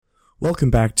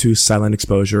Welcome back to Silent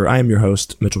Exposure. I am your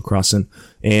host, Mitchell Crossan,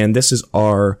 and this is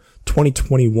our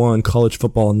 2021 College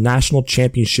Football National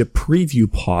Championship Preview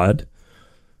Pod.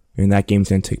 And that game's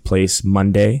going to take place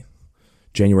Monday,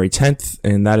 January 10th,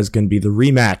 and that is going to be the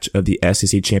rematch of the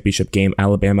SEC Championship game,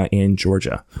 Alabama and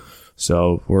Georgia.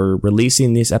 So we're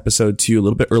releasing this episode to you a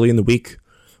little bit early in the week.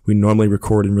 We normally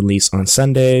record and release on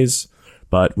Sundays,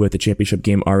 but with the championship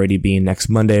game already being next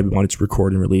Monday, we wanted to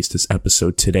record and release this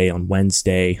episode today on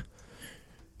Wednesday,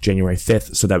 January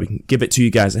 5th, so that we can give it to you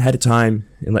guys ahead of time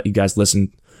and let you guys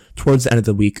listen towards the end of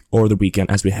the week or the weekend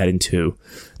as we head into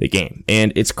the game.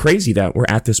 And it's crazy that we're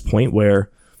at this point where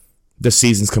the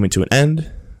season's coming to an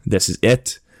end. This is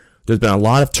it. There's been a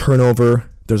lot of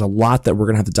turnover. There's a lot that we're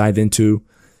going to have to dive into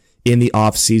in the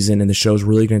off season, and the show's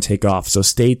really going to take off. So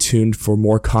stay tuned for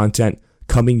more content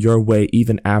coming your way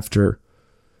even after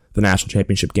the national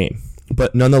championship game.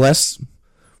 But nonetheless,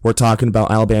 we're talking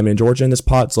about Alabama and Georgia in this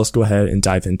pod, so let's go ahead and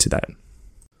dive into that.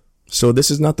 So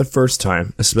this is not the first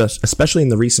time, especially in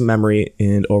the recent memory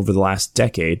and over the last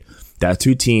decade, that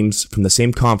two teams from the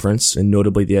same conference, and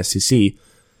notably the SEC,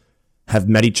 have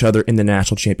met each other in the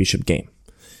national championship game.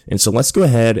 And so let's go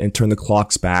ahead and turn the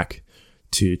clocks back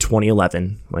to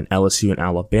 2011, when LSU and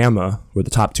Alabama were the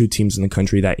top two teams in the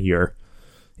country that year.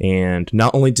 And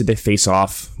not only did they face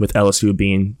off, with LSU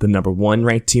being the number one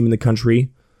ranked team in the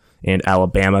country, and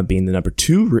Alabama being the number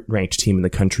two ranked team in the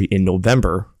country in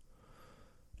November,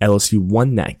 LSU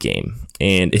won that game.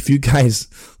 And if you guys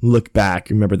look back,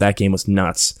 remember that game was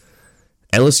nuts.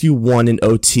 LSU won in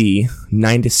OT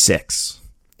 9-6.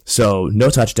 So no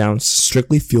touchdowns,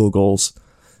 strictly field goals.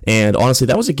 And honestly,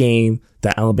 that was a game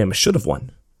that Alabama should have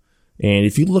won. And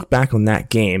if you look back on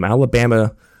that game,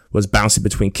 Alabama was bouncing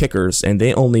between kickers, and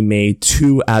they only made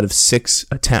 2 out of 6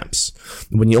 attempts.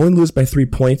 When you only lose by 3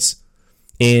 points,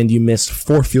 and you missed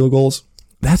 4 field goals,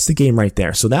 that's the game right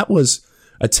there. So that was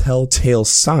a telltale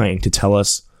sign to tell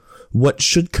us what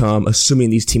should come,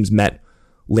 assuming these teams met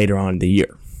later on in the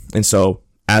year. And so,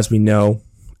 as we know,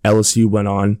 LSU went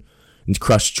on and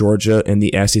crushed Georgia in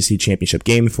the SEC championship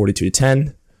game,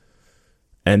 42-10.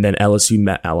 And then LSU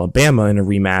met Alabama in a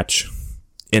rematch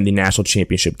in the national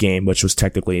championship game, which was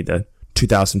technically the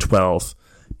 2012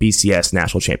 BCS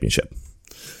national championship.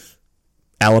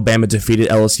 Alabama defeated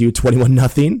LSU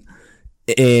 21-0,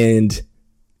 and,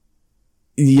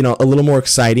 you know, a little more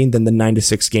exciting than the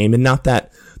 9-6 game. And not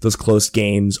that those close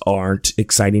games aren't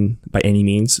exciting by any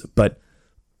means, but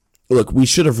look, we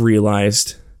should have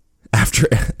realized after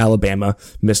Alabama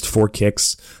missed 4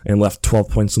 kicks and left 12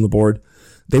 points on the board,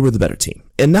 they were the better team.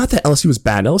 And not that LSU was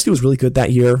bad. LSU was really good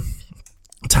that year.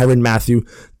 Tyrann Mathieu,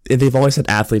 they've always had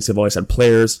athletes, they've always had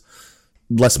players.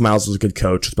 Les Miles was a good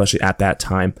coach, especially at that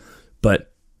time. But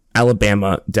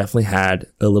Alabama definitely had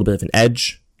a little bit of an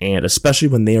edge, and especially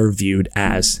when they are viewed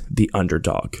as the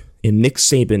underdog. And Nick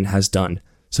Saban has done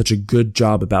such a good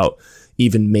job about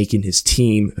even making his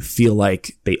team feel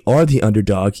like they are the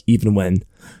underdog, even when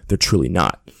they're truly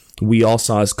not. We all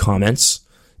saw his comments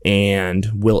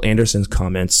and Will Anderson's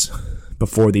comments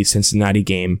before the Cincinnati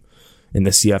game in the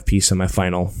CFP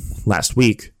semifinal last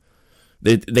week.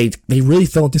 They really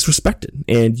felt disrespected.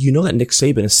 And you know that Nick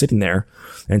Saban is sitting there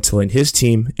and telling his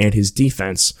team and his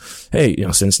defense, hey, you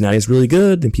know, Cincinnati is really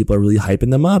good and people are really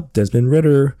hyping them up. Desmond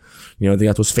Ridder, you know, they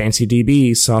got those fancy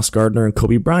DBs, Sauce Gardner and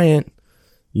Kobe Bryant.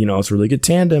 You know, it's a really good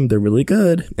tandem. They're really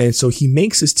good. And so he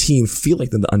makes his team feel like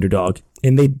they're the underdog,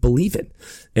 and they believe it.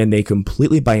 And they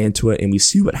completely buy into it. And we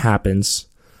see what happens,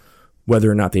 whether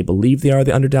or not they believe they are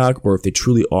the underdog or if they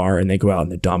truly are, and they go out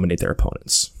and they dominate their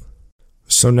opponents.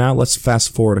 So now let's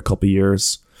fast forward a couple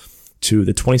years to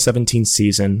the 2017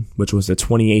 season, which was the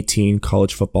 2018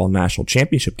 College Football National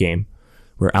Championship game,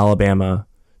 where Alabama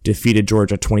defeated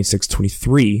Georgia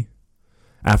 26-23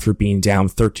 after being down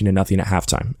 13-0 at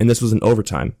halftime. And this was in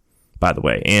overtime, by the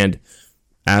way. And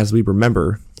as we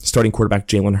remember, starting quarterback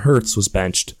Jalen Hurts was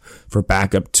benched for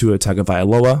backup Tua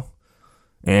Tagovailoa.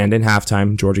 And in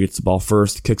halftime, Georgia gets the ball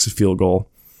first, kicks a field goal.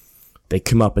 They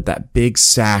come up with that big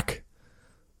sack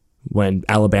when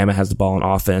Alabama has the ball on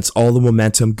offense, all the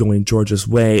momentum going Georgia's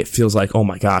way. It feels like, oh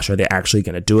my gosh, are they actually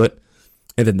going to do it?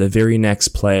 And then the very next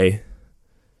play,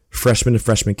 freshman to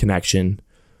freshman connection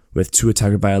with Tua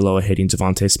Tagovailoa hitting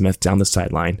Devontae Smith down the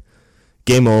sideline.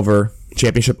 Game over,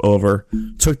 championship over,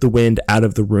 took the wind out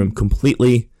of the room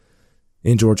completely,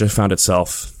 and Georgia found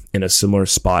itself in a similar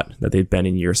spot that they've been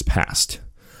in years past.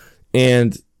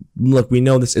 And look, we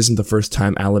know this isn't the first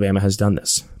time Alabama has done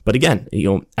this. But again, you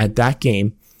know, at that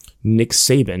game, Nick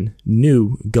Saban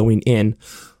knew going in,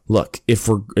 look, if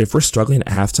we're struggling at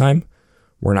halftime,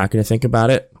 we're not going to think about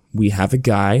it. We have a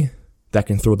guy that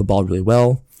can throw the ball really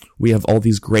well. We have all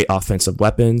these great offensive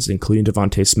weapons, including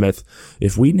Devontae Smith.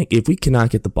 If we cannot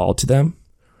get the ball to them,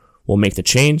 we'll make the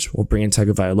change. We'll bring in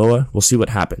Tagovailoa. We'll see what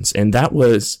happens. And that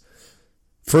was,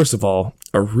 first of all,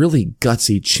 a really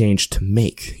gutsy change to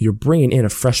make. You're bringing in a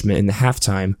freshman in the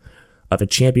halftime of a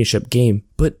championship game,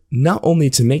 but not only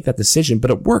to make that decision,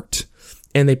 but it worked.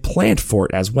 And they planned for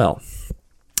it as well.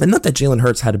 And not that Jalen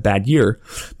Hurts had a bad year,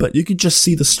 but you could just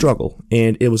see the struggle.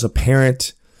 And it was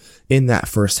apparent in that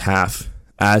first half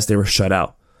as they were shut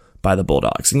out by the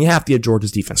Bulldogs. And you have to give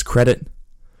Georgia's defense credit.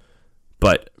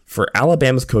 But for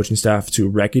Alabama's coaching staff to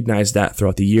recognize that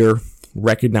throughout the year,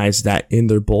 recognize that in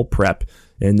their bowl prep,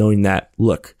 and knowing that,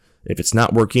 look, if it's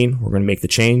not working, we're going to make the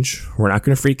change. We're not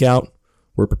going to freak out.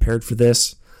 We're prepared for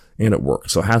this. And it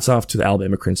worked. So hats off to the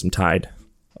Alabama Crimson Tide.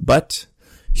 But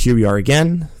here we are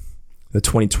again, the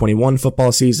 2021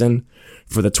 football season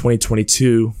for the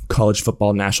 2022 College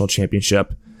Football National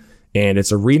Championship. And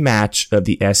it's a rematch of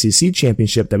the SEC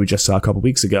Championship that we just saw a couple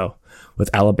weeks ago with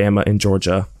Alabama and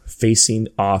Georgia facing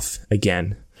off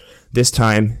again, this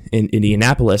time in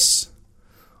Indianapolis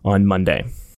on Monday.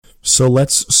 So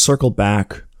let's circle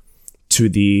back to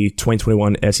the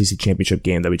 2021 SEC Championship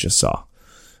game that we just saw.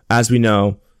 As we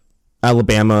know,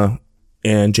 Alabama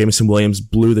and Jameson Williams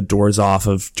blew the doors off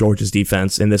of Georgia's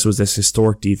defense, and this was this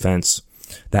historic defense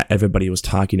that everybody was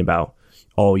talking about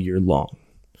all year long.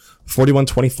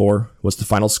 41-24 was the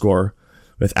final score,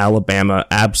 with Alabama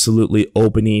absolutely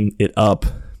opening it up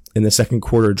in the second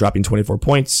quarter, dropping 24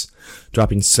 points,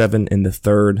 dropping 7 in the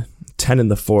third, 10 in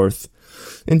the fourth.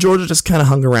 And Georgia just kind of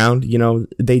hung around. You know,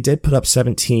 they did put up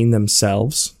 17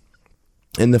 themselves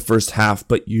in the first half,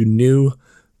 but you knew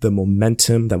the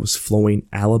momentum that was flowing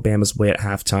Alabama's way at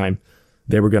halftime,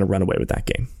 they were going to run away with that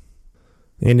game.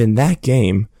 And in that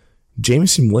game,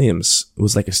 Jameson Williams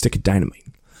was like a stick of dynamite.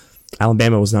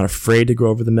 Alabama was not afraid to go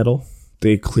over the middle.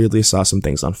 They clearly saw some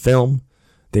things on film.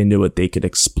 They knew what they could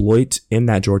exploit in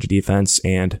that Georgia defense,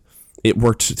 and it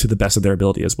worked to the best of their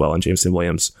ability as well. And Jameson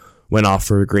Williams went off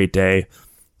for a great day.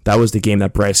 That was the game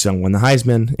that Bryce Young won the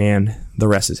Heisman, and the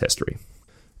rest is history.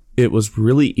 It was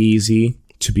really easy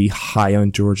to be high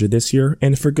on Georgia this year,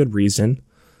 and for good reason,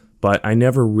 but I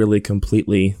never really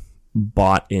completely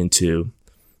bought into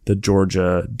the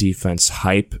Georgia defense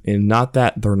hype. And not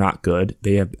that they're not good.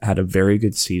 They have had a very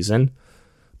good season.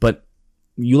 But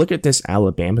you look at this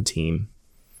Alabama team,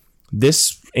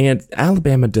 and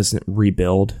Alabama doesn't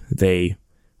rebuild, they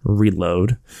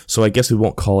reload. So I guess we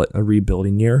won't call it a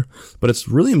rebuilding year, but it's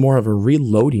really more of a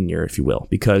reloading year, if you will,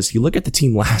 because you look at the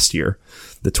team last year,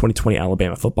 the 2020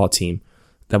 Alabama football team,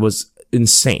 that was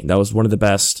insane. That was one of the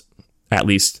best, at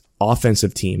least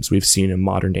offensive teams we've seen in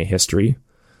modern day history.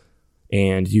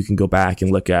 And you can go back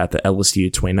and look at the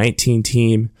LSU 2019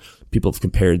 team. People have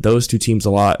compared those two teams a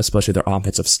lot, especially their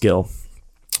offensive skill.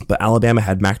 But Alabama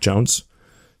had Mac Jones.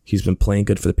 He's been playing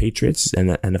good for the Patriots and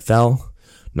the NFL.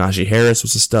 Najee Harris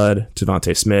was a stud.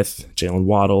 Devontae Smith, Jalen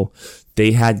Waddle.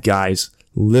 They had guys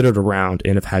littered around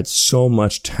and have had so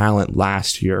much talent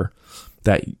last year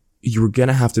that you were going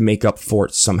to have to make up for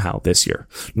it somehow this year.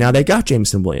 Now, they got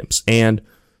Jameson Williams, and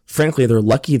frankly, they're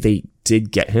lucky they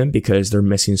did get him because they're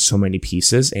missing so many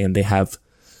pieces, and they have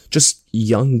just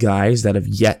young guys that have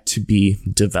yet to be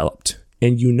developed.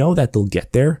 And you know that they'll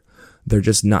get there. They're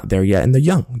just not there yet, and they're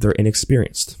young. They're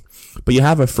inexperienced. But you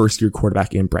have a first-year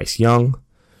quarterback in Bryce Young.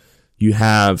 You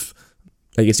have,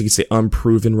 I guess you could say,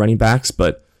 unproven running backs,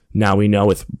 but now we know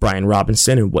with Brian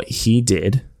Robinson and what he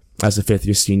did as a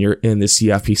fifth-year senior in the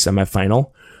CFP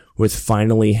semifinal, with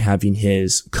finally having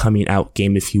his coming-out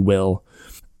game, if you will,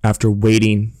 after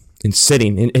waiting and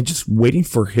sitting and just waiting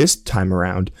for his time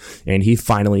around, and he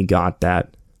finally got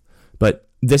that. But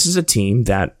this is a team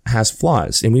that has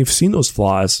flaws, and we've seen those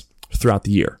flaws throughout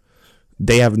the year.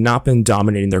 They have not been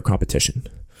dominating their competition.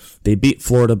 They beat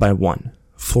Florida by 1.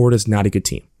 Florida's not a good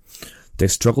team. They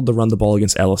struggled to run the ball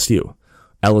against LSU.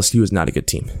 LSU is not a good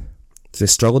team. They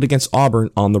struggled against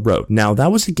Auburn on the road. Now,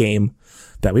 that was a game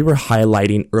that we were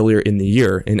highlighting earlier in the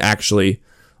year, and actually,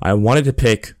 I wanted to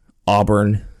pick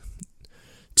Auburn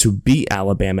to beat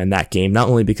Alabama in that game, not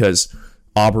only because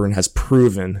Auburn has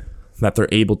proven that they're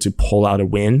able to pull out a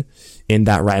win in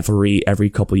that rivalry every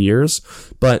couple years,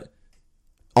 but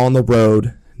on the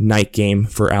road, night game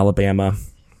for Alabama,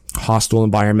 hostile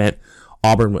environment.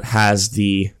 Auburn has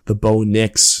the Bo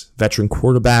Nix veteran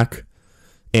quarterback,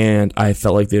 and I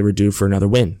felt like they were due for another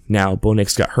win. Now, Bo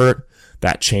Nix got hurt.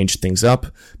 That changed things up,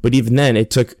 but even then, it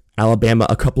took Alabama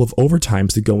a couple of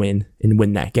overtimes to go in and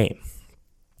win that game.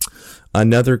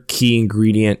 Another key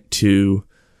ingredient to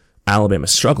Alabama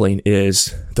struggling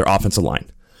is their offensive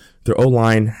line. Their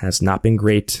O-line has not been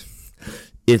great.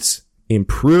 It's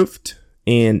improved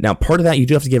And now part of that you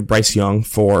do have to give Bryce Young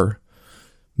for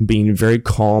being very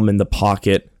calm in the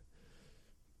pocket.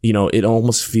 You know, it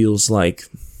almost feels like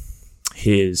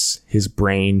his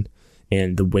brain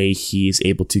and the way he's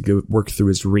able to work through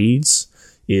his reads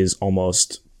is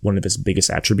almost one of his biggest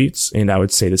attributes. And I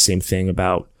would say the same thing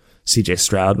about CJ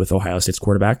Stroud with Ohio State's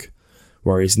quarterback,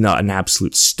 where he's not an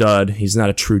absolute stud. He's not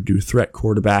a true dual threat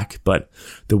quarterback, but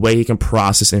the way he can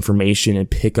process information and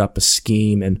pick up a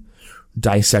scheme and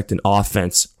dissect an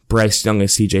offense, Bryce Young and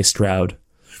CJ Stroud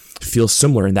feel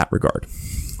similar in that regard.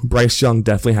 Bryce Young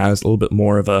definitely has a little bit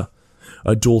more of a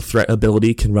dual threat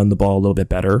ability, can run the ball a little bit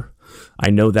better. I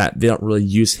know that they don't really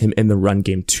use him in the run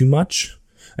game too much,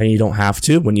 and you don't have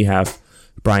to when you have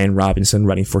Brian Robinson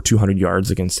running for 200 yards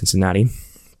against Cincinnati.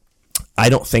 I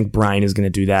don't think Brian is going to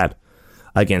do that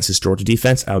against his Georgia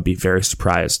defense. I would be very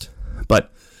surprised.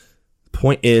 But the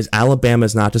point is, Alabama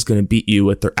is not just going to beat you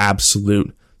with their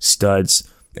absolute studs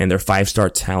and their 5-star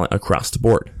talent across the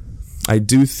board. I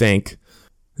do think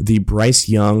the Bryce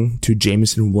Young to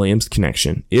Jameson Williams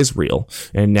connection is real,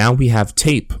 and now we have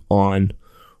tape on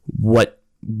what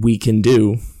we can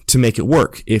do to make it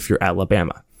work if you're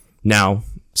Alabama. Now,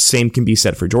 same can be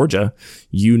said for Georgia.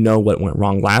 You know what went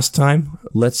wrong last time.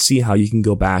 Let's see how you can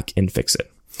go back and fix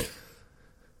it.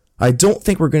 I don't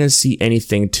think we're going to see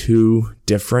anything too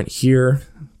different here,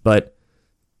 but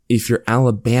if you're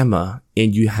Alabama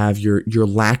and you have your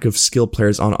lack of skill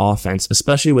players on offense,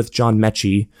 especially with John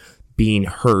Mechie being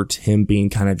hurt, him being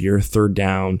kind of your third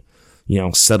down,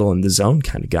 settle in the zone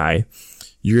kind of guy,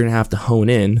 you're going to have to hone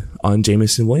in on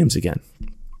Jameson Williams again.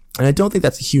 And I don't think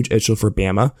that's a huge issue for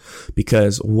Bama,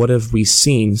 because what have we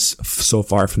seen so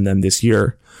far from them this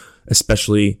year,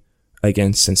 especially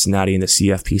against Cincinnati in the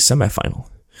CFP semifinal?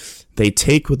 They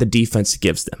take what the defense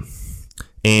gives them.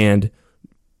 And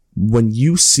when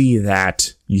you see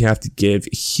that, you have to give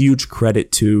huge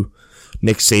credit to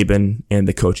Nick Saban and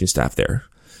the coaching staff there.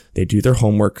 They do their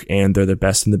homework, and they're the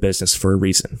best in the business for a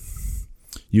reason.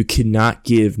 You cannot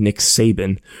give Nick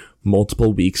Saban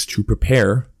multiple weeks to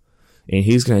prepare, and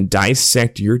he's going to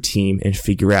dissect your team and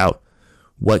figure out,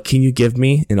 what can you give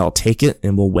me, and I'll take it,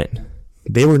 and we'll win.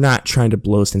 They were not trying to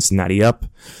blow Cincinnati up.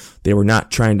 They were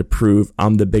not trying to prove,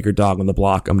 I'm the bigger dog on the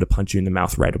block, I'm going to punch you in the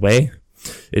mouth right away.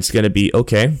 It's going to be,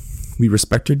 okay, we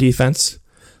respect your defense.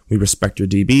 We respect your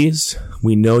DBs.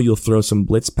 We know you'll throw some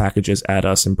blitz packages at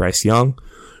us and Bryce Young.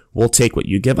 We'll take what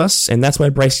you give us. And that's why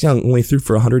Bryce Young only threw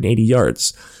for 180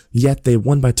 yards. Yet they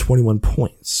won by 21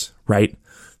 points, right?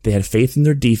 They had faith in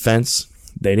their defense.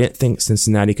 They didn't think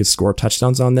Cincinnati could score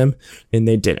touchdowns on them, and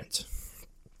they didn't.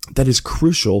 That is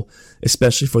crucial,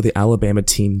 especially for the Alabama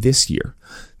team this year.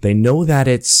 They know that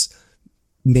it's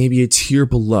maybe a tier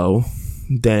below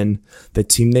than the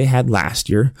team they had last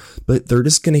year, but they're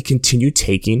just going to continue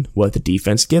taking what the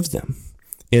defense gives them.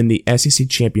 In the SEC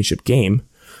championship game,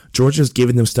 Georgia's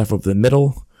giving them stuff over the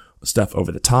middle, stuff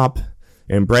over the top,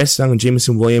 and Bryce Young and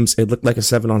Jameson Williams, it looked like a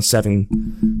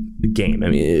 7-on-7 game. I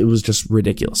mean, it was just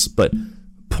ridiculous. But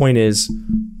point is,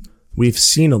 we've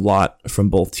seen a lot from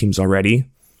both teams already,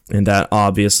 and that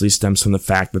obviously stems from the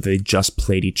fact that they just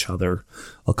played each other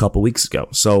a couple weeks ago.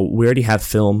 So we already have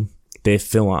film. They have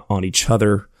film on each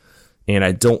other, and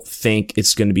I don't think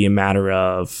it's going to be a matter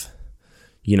of,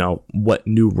 what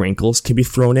new wrinkles can be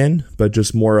thrown in, but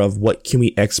just more of what can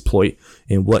we exploit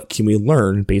and what can we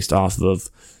learn based off of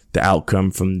the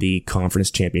outcome from the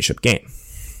conference championship game.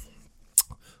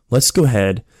 Let's go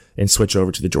ahead and switch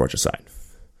over to the Georgia side.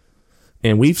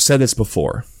 And we've said this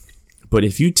before, but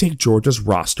if you take Georgia's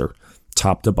roster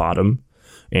top to bottom,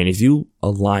 and if you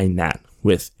align that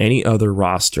with any other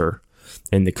roster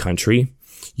in the country,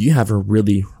 you have a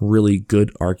really, really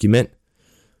good argument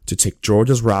to take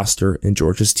Georgia's roster and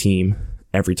Georgia's team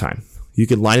every time. You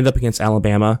could line it up against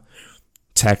Alabama,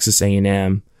 Texas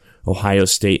A&M, Ohio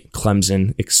State,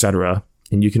 Clemson, etc.,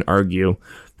 and you can argue,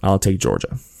 I'll take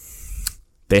Georgia.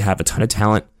 They have a ton of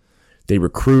talent. They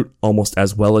recruit almost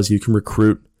as well as you can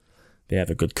recruit. They have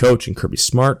a good coach in Kirby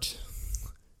Smart.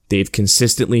 They've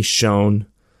consistently shown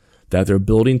that they're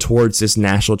building towards this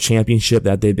national championship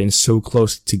that they've been so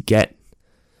close to get,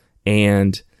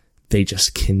 and they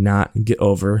just cannot get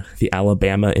over the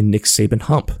Alabama and Nick Saban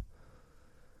hump.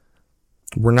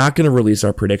 We're not going to release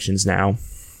our predictions now.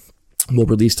 We'll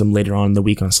release them later on in the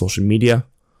week on social media,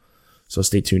 so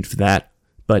stay tuned for that.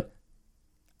 But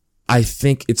I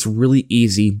think it's really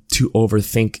easy to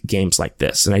overthink games like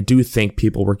this, and I do think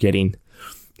people were getting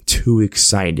too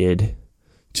excited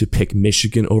to pick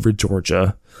Michigan over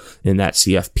Georgia in that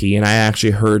CFP, and I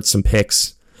actually heard some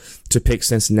picks to pick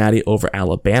Cincinnati over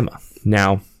Alabama.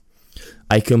 Now,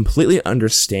 I completely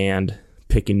understand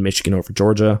picking Michigan over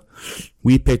Georgia.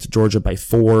 We picked Georgia by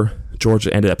 4.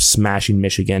 Georgia ended up smashing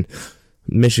Michigan.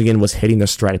 Michigan was hitting their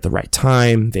stride at the right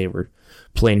time. They were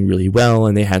playing really well,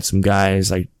 and they had some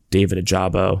guys like David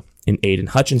Ajabo and Aiden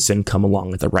Hutchinson come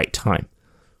along at the right time.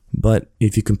 But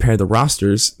if you compare the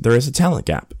rosters, there is a talent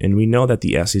gap, and we know that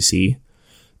the SEC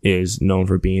is known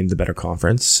for being the better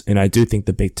conference, and I do think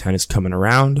the Big Ten is coming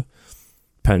around.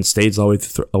 Penn State's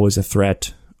always a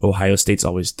threat. Ohio State's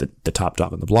always the top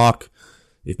dog on the block.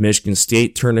 If Michigan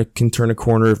State can turn a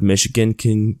corner, if Michigan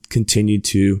can continue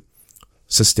to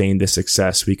sustain this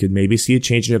success, we could maybe see a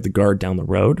changing of the guard down the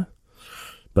road,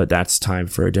 but that's time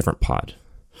for a different pod.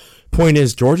 Point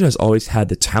is, Georgia has always had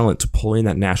the talent to pull in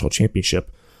that national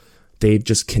championship. They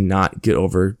just cannot get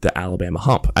over the Alabama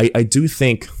hump. I do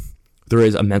think there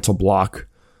is a mental block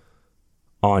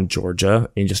on Georgia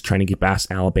in just trying to get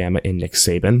past Alabama and Nick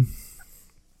Saban.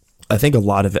 I think a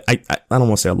lot of it, I don't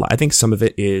want to say a lot, I think some of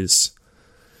it is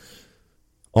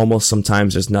almost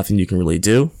sometimes there's nothing you can really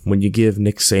do. When you give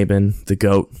Nick Saban, the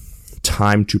GOAT,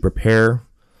 time to prepare,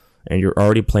 and you're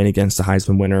already playing against the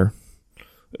Heisman winner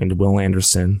and Will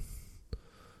Anderson,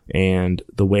 and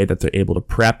the way that they're able to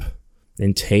prep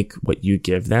and take what you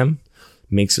give them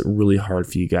makes it really hard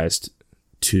for you guys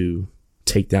to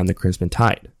take down the Crimson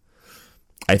Tide.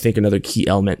 I think another key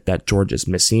element that Georgia's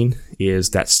missing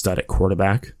is that stud at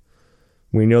quarterback.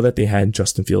 We know that they had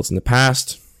Justin Fields in the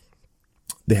past.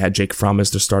 They had Jake Fromm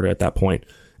as their starter at that point,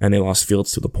 and they lost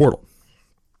Fields to the portal.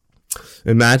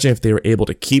 Imagine if they were able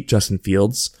to keep Justin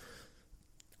Fields.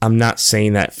 I'm not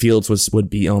saying that Fields would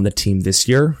be on the team this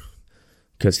year,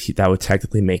 because that would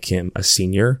technically make him a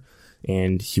senior,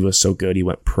 and he was so good he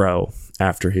went pro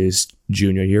after his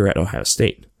junior year at Ohio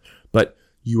State. But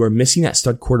you are missing that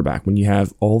stud quarterback when you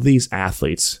have all these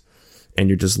athletes and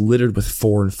you're just littered with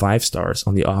 4 and 5 stars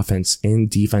on the offense and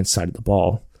defense side of the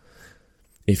ball.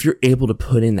 If you're able to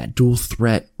put in that dual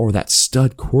threat or that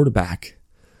stud quarterback,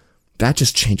 that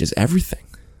just changes everything.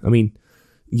 I mean,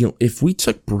 if we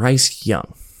took Bryce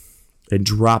Young and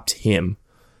dropped him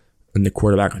in the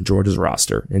quarterback on Georgia's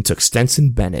roster and took Stetson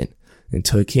Bennett and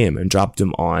took him and dropped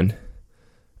him on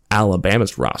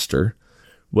Alabama's roster,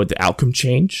 would the outcome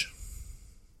change?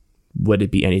 Would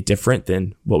it be any different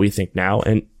than what we think now?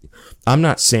 And I'm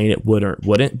not saying it would or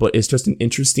wouldn't, but it's just an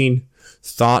interesting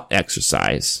thought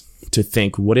exercise to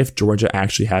think, what if Georgia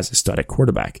actually has a stud at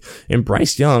quarterback? And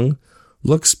Bryce Young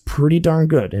looks pretty darn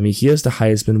good. I mean, he is the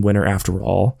Heisman winner after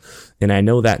all. And I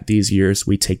know that these years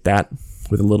we take that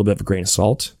with a little bit of a grain of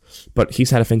salt, but he's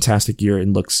had a fantastic year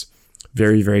and looks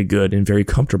very, very good and very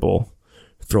comfortable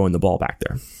throwing the ball back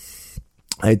there.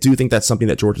 I do think that's something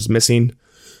that Georgia's missing.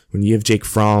 When you have Jake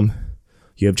Fromm,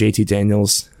 you have JT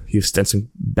Daniels, you have Stetson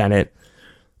Bennett,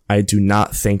 I do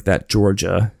not think that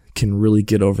Georgia can really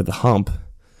get over the hump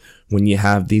when you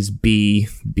have these B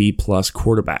plus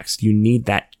quarterbacks. You need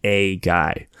that A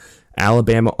guy.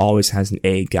 Alabama always has an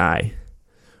A guy.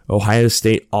 Ohio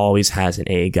State always has an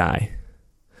A guy.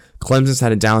 Clemson's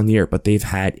had a down year, but they've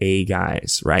had A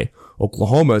guys, right?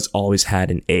 Oklahoma's always had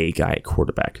an A guy at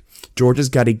quarterback. Georgia's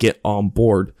got to get on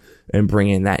board and bring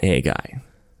in that A guy.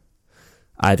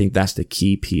 I think that's the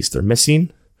key piece they're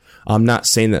missing. I'm not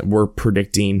saying that we're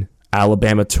predicting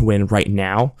Alabama to win right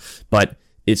now, but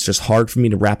it's just hard for me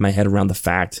to wrap my head around the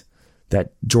fact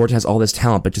that Georgia has all this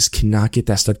talent, but just cannot get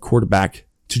that stud quarterback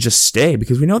to just stay,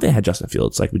 because we know they had Justin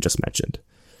Fields, like we just mentioned.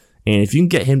 And if you can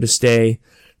get him to stay,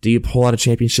 do you pull out a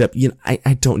championship?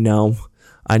 I don't know.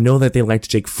 I know that they liked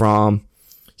Jake Fromm.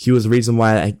 He was the reason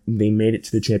why they made it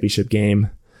to the championship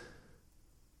game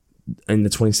in the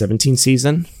 2017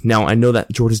 season. Now, I know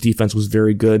that Georgia's defense was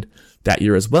very good that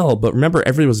year as well, but remember,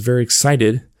 everybody was very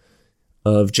excited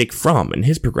of Jake Fromm and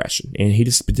his progression, and he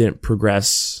just didn't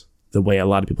progress the way a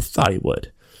lot of people thought he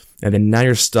would. And then now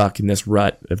you're stuck in this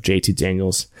rut of JT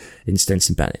Daniels and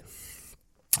Stetson Bennett.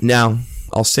 Now,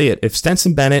 I'll say it. If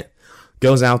Stetson Bennett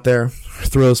goes out there,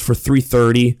 throws for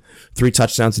 330, 3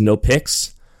 touchdowns and no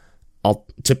picks, I'll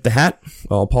tip the hat.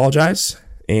 I'll apologize.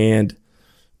 And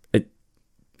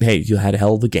hey, you had a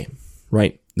hell of a game,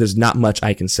 right? There's not much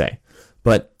I can say.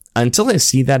 But until I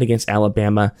see that against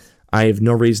Alabama, I have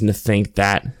no reason to think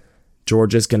that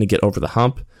Georgia's going to get over the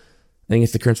hump. I think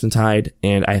it's the Crimson Tide,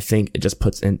 and I think it just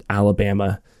puts in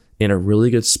Alabama in a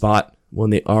really good spot when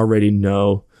they already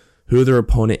know who their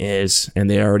opponent is, and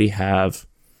they already have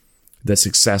the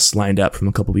success lined up from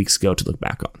a couple weeks ago to look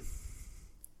back on.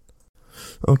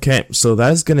 Okay, so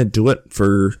that is going to do it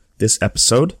for this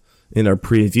episode in our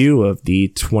preview of the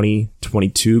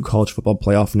 2022 College Football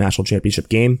Playoff National Championship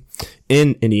game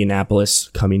in Indianapolis,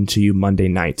 coming to you Monday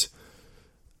night.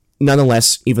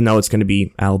 Nonetheless, even though it's going to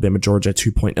be Alabama-Georgia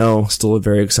 2.0, still a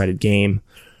very excited game.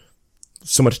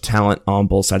 so much talent on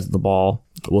both sides of the ball.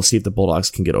 We'll see if the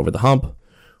Bulldogs can get over the hump.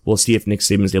 We'll see if Nick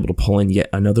Saban is able to pull in yet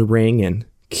another ring and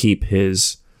keep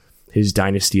his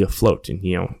dynasty afloat. And,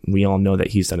 we all know that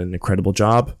he's done an incredible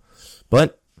job.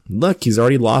 But look, he's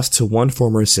already lost to one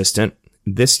former assistant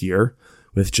this year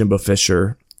with Jimbo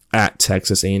Fisher at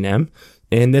Texas A&M.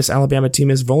 And this Alabama team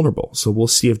is vulnerable. So we'll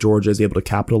see if Georgia is able to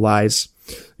capitalize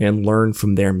and learn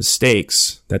from their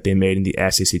mistakes that they made in the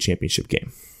SEC championship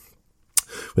game.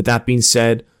 With that being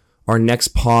said, our next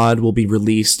pod will be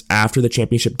released after the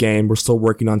championship game. We're still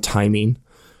working on timing,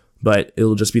 but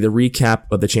it'll just be the recap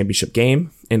of the championship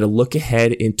game and a look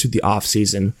ahead into the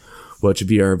offseason, which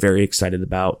we are very excited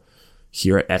about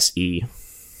here at SE.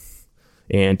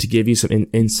 And to give you some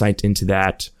insight into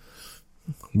that,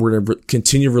 we're going to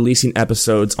continue releasing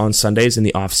episodes on Sundays in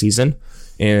the offseason,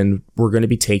 and we're going to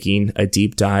be taking a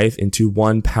deep dive into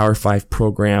one Power 5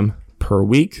 program per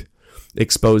week,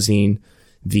 exposing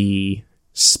the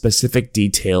specific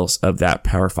details of that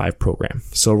Power 5 program.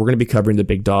 So we're going to be covering the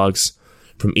big dogs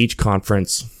from each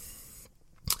conference.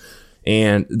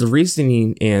 And the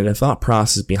reasoning and the thought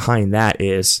process behind that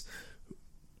is,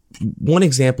 one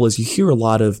example is you hear a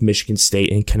lot of Michigan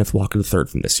State and Kenneth Walker III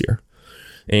from this year,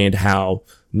 and how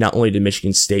not only did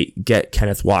Michigan State get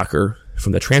Kenneth Walker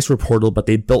from the transfer portal, but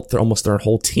they built almost their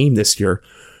whole team this year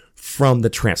from the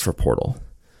transfer portal.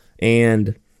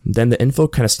 And then the info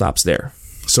kind of stops there.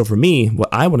 So for me, what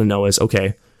I want to know is,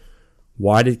 okay,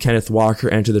 why did Kenneth Walker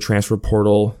enter the transfer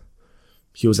portal?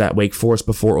 He was at Wake Forest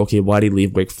before. Okay, why did he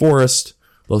leave Wake Forest?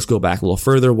 Let's go back a little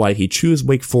further. Why did he choose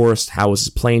Wake Forest? How was his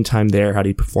playing time there? How did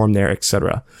he perform there,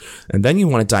 etc.? And then you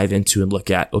want to dive into and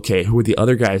look at, okay, who are the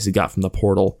other guys he got from the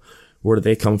portal? Where did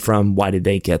they come from? Why did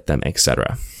they get them,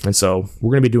 etc.? And so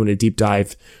we're going to be doing a deep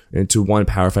dive into one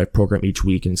Power 5 program each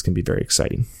week, and it's going to be very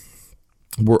exciting.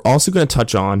 We're also going to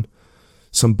touch on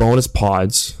some bonus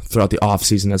pods throughout the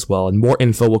offseason as well, and more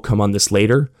info will come on this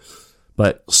later.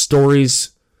 But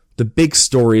stories, the big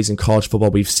stories in college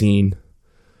football we've seen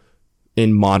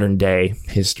in modern day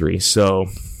history. So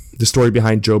the story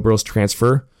behind Joe Burrow's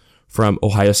transfer from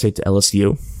Ohio State to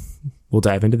LSU, we'll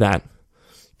dive into that.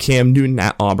 Cam Newton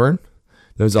at Auburn,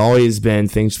 there's always been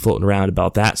things floating around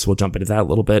about that, so we'll jump into that a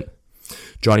little bit.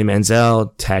 Johnny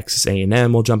Manziel, Texas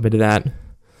A&M, we'll jump into that.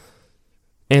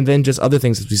 And then just other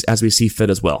things as we see fit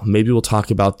as well. Maybe we'll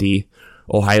talk about the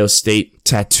Ohio State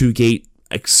Tattoo Gate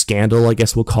scandal, I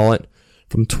guess we'll call it,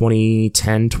 from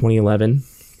 2010, 2011.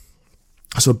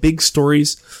 So big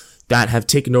stories that have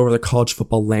taken over the college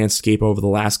football landscape over the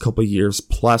last couple of years.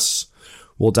 Plus,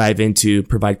 we'll dive into,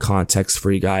 provide context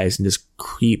for you guys, and just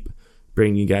keep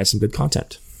bringing you guys some good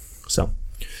content. So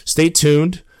stay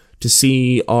tuned to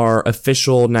see our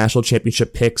official national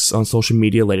championship picks on social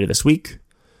media later this week.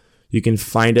 You can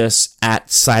find us at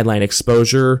Sideline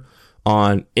Exposure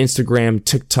on Instagram,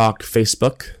 TikTok,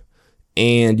 Facebook,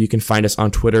 and you can find us on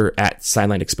Twitter at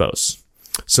Sideline Expose.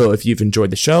 So if you've enjoyed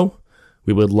the show,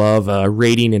 we would love a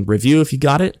rating and review if you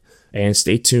got it, and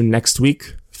stay tuned next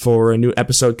week for a new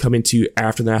episode coming to you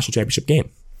after the national championship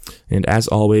game. And as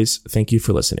always, thank you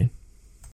for listening.